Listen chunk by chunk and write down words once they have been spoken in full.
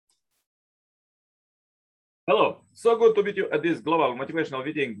Hello, so good to meet you at this global motivational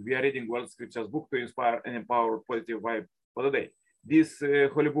meeting. We are reading World Scriptures book to inspire and empower positive vibe for the day. This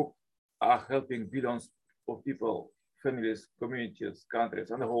holy book are helping billions of people, families, communities, countries,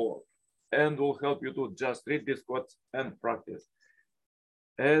 and the whole world, and will help you to just read these quotes and practice.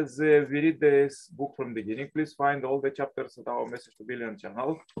 As we read this book from the beginning, please find all the chapters at our Message to Billion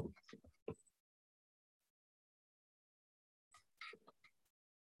channel.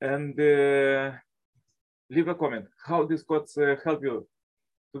 And leave a comment how these quotes help you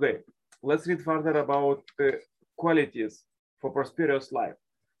today. Let's read further about qualities for prosperous life.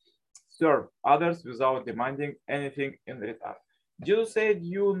 Serve others without demanding anything in return. Jesus said,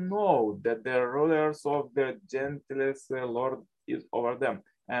 you know that the rulers of the Gentiles, Lord is over them,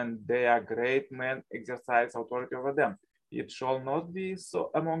 and they are great men exercise authority over them. It shall not be so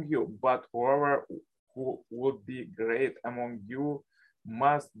among you, but whoever who would be great among you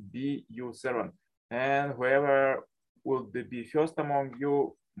must be your servant, and whoever would be first among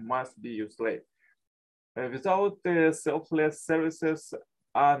you must be your slave. Without selfless services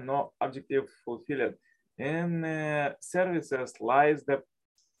are no objective fulfilled. In services lies the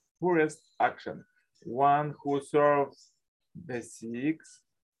purest action. One who serves the sick,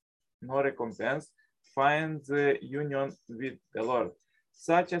 no recompense, finds union with the Lord.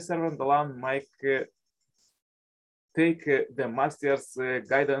 Such a servant alone might take the master's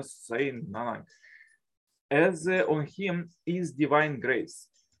guidance, saying, Nanak, as on him is divine grace.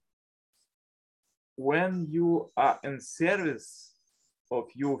 When you are in service of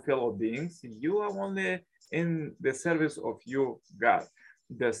your fellow beings, you are only in the service of your God.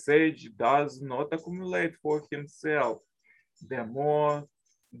 The sage does not accumulate for himself. The more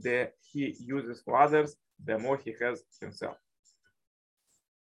that he uses for others, the more he has himself.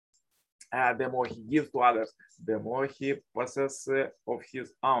 The more he gives to others, the more he possesses of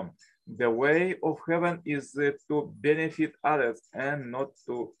his own. The way of heaven is to benefit others and not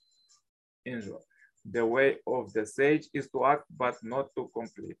to injure. The way of the sage is to act but not to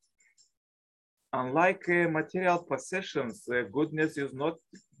complete. Unlike material possessions, goodness is not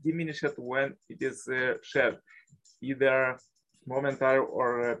diminished when it is shared, either momentarily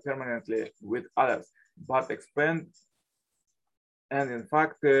or permanently with others, but expand. And in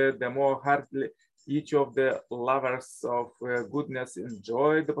fact, the more heartily each of the lovers of goodness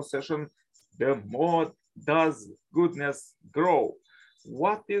enjoy the possession, the more does goodness grow.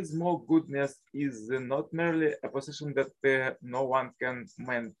 What is more goodness is not merely a possession that no one can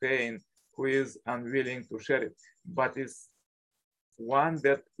maintain who is unwilling to share it, but is one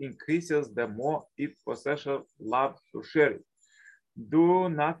that increases the more its possessor loves to share it. Do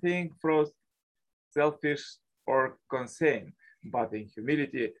nothing from selfish or concern, but in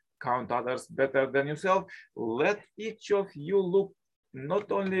humility count others better than yourself. Let each of you look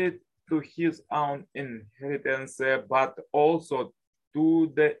not only to his own inheritance, but also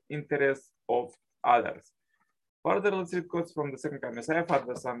to the interests of others. Further, let's read quotes from the second time Messiah,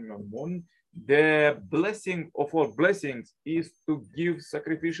 Father, Son, and Moon. The blessing of all blessings is to give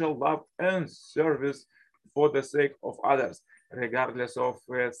sacrificial love and service for the sake of others. Regardless of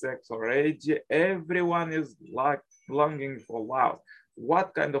sex or age, everyone is longing for love.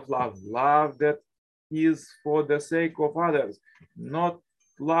 What kind of love? Love that is for the sake of others, not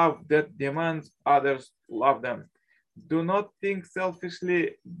love that demands others love them. Do not think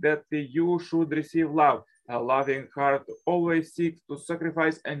selfishly that you should receive love. A loving heart always seeks to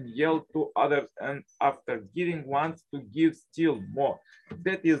sacrifice and yield to others, and after giving wants to give still more.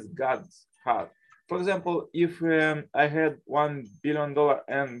 That is God's heart. For example, if I had $1 billion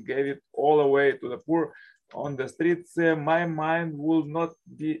and gave it all away to the poor on the streets, my mind would not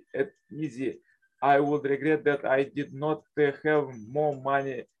be at easy. I would regret that I did not have more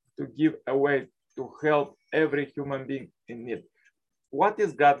money to give away to help every human being in need. What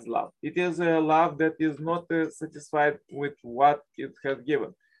is God's love? It is a love that is not satisfied with what it has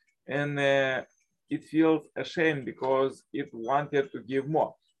given. And it feels ashamed because it wanted to give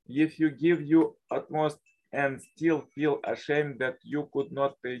more. If you give your utmost and still feel ashamed that you could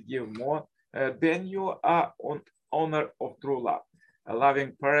not give more, then you are on honor of true love. A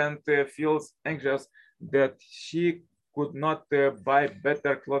loving parent feels anxious that she could not buy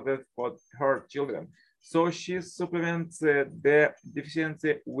better clothes for her children. So she supplements the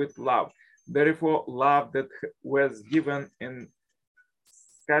deficiency with love. Therefore, love that was given in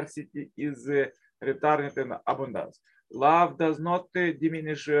scarcity is returned in abundance. Love does not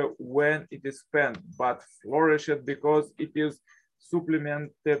diminish when it is spent, but flourishes because it is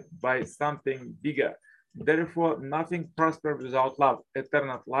supplemented by something bigger. Therefore, nothing prospers without love.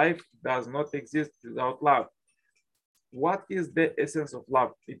 Eternal life does not exist without love. What is the essence of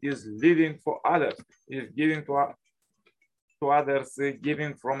love? It is living for others. It is giving to others,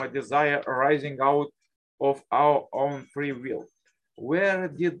 giving from a desire arising out of our own free will. Where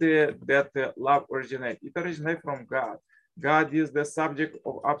did that love originate? It originates from God. God is the subject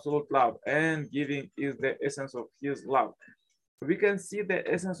of absolute love, and giving is the essence of his love. We can see the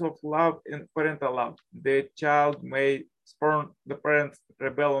essence of love in parental love. The child may spurn the parents'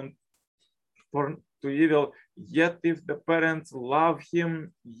 rebellion to evil, yet if the parents love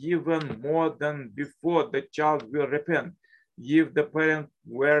him even more than before, the child will repent. If the parent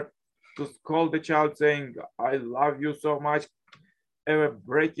were to scold the child saying, I love you so much, ever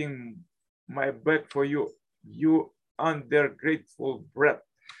breaking my back for you, you ungrateful breath.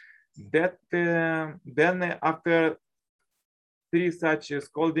 That then after 3 such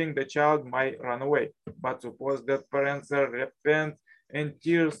scolding, the child might run away. But suppose that parents repent and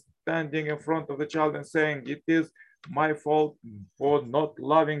tears standing in front of the child and saying, it is my fault for not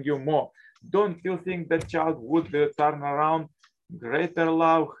loving you more. Don't you think the child would turn around? Greater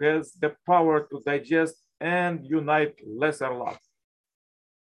love has the power to digest and unite lesser love.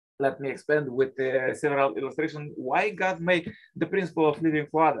 Let me expand with several illustrations why God made the principle of living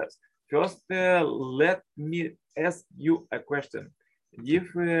for others. First, let me ask you a question.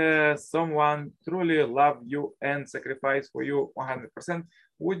 If someone truly loved you and sacrificed for you 100%,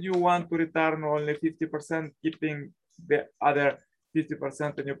 would you want to return only 50%, keeping the other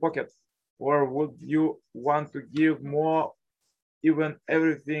 50% in your pocket? Or would you want to give more, even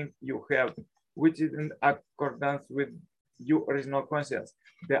everything you have, which is in accordance with your original conscience?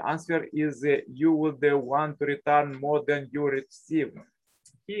 The answer is you would want to return more than you receive.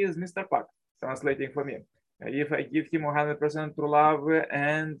 He is Mr. Park, translating for me. If I give him 100% true love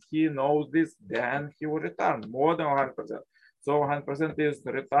and he knows this, then he will return more than 100%. So 100% is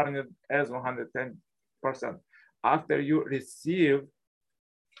returned as 110%. After you receive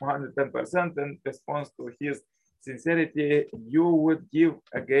 110% in response to his sincerity, you would give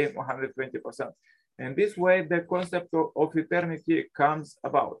again 120%. And this way, the concept of eternity comes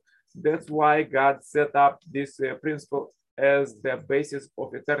about. That's why God set up this principle as the basis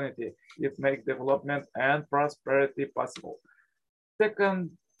of eternity. It makes development and prosperity possible.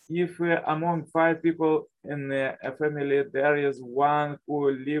 Second, if among 5 people in a family, there is one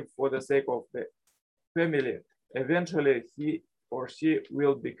who lives for the sake of the family, eventually he or she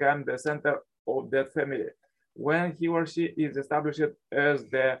will become the center of that family. When he or she is established as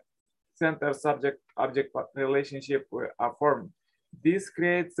the center subject-object relationship are formed, this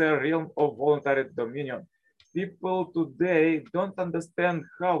creates a realm of voluntary dominion. People today don't understand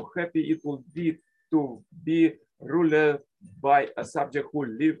how happy it would be to be ruled by a subject who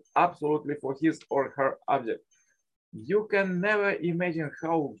lives absolutely for his or her object. You can never imagine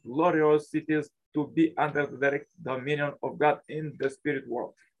how glorious it is to be under the direct dominion of God in the spirit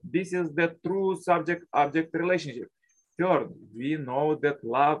world. This is the true subject-object relationship. Third, we know that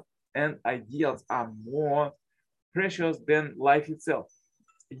love and ideals are more precious than life itself.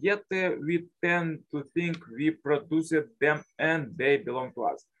 Yet we tend to think we produced them and they belong to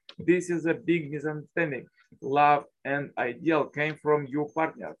us. This is a big misunderstanding. Love and ideal came from your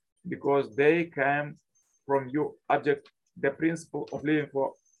partner because they came from your object. The principle of living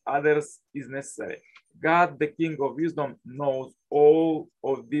for others is necessary. God, the King of Wisdom, knows all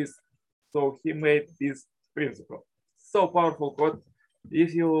of this, so he made this principle. So powerful quote.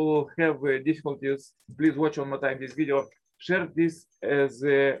 If you have difficulties, please watch one more time this video. Share this as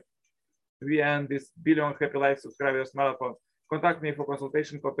we end this billion happy life subscribers marathon. Contact me for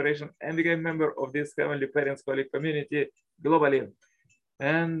consultation, cooperation, and become a member of this Heavenly Parents colleague community globally.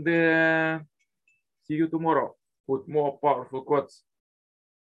 And see you tomorrow with more powerful quotes.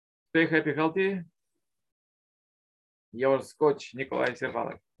 Stay happy, healthy. Your coach, Nikolai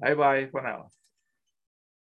Servalek. Bye-bye for now.